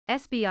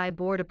SBI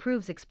board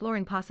approves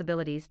exploring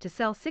possibilities to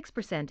sell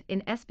 6%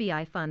 in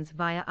SBI funds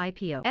via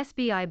IPO.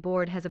 SBI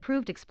board has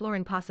approved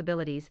exploring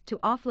possibilities to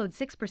offload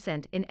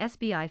 6% in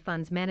SBI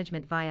funds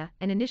management via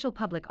an initial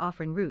public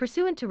offering route.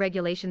 Pursuant to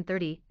Regulation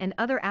 30 and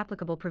other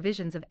applicable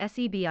provisions of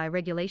SEBI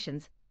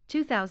Regulations,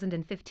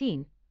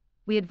 2015,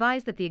 we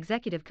advise that the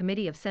Executive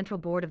Committee of Central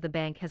Board of the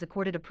bank has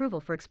accorded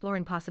approval for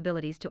exploring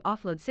possibilities to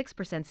offload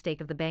 6%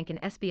 stake of the bank in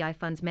SBI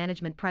Funds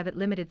Management Private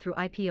Limited through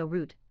IPO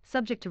route,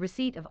 subject to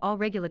receipt of all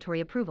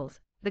regulatory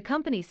approvals, the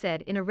company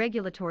said in a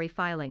regulatory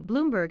filing.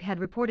 Bloomberg had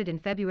reported in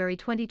February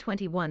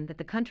 2021 that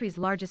the country's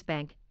largest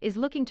bank is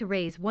looking to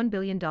raise $1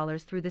 billion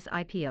through this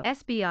IPO.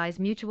 SBI's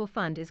mutual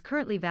fund is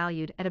currently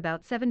valued at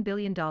about $7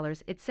 billion,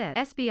 it said.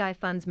 SBI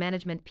Funds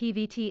Management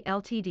PVT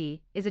Ltd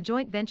is a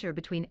joint venture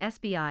between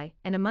SBI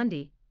and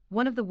Amundi,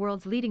 one of the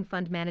world's leading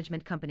fund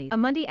management companies.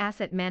 Amundi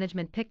Asset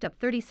Management picked up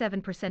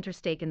 37%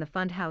 stake in the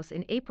fund house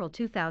in April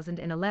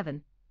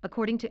 2011,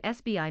 according to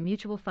SBI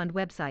Mutual Fund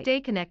website.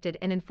 Stay connected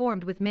and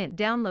informed with Mint.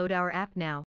 Download our app now.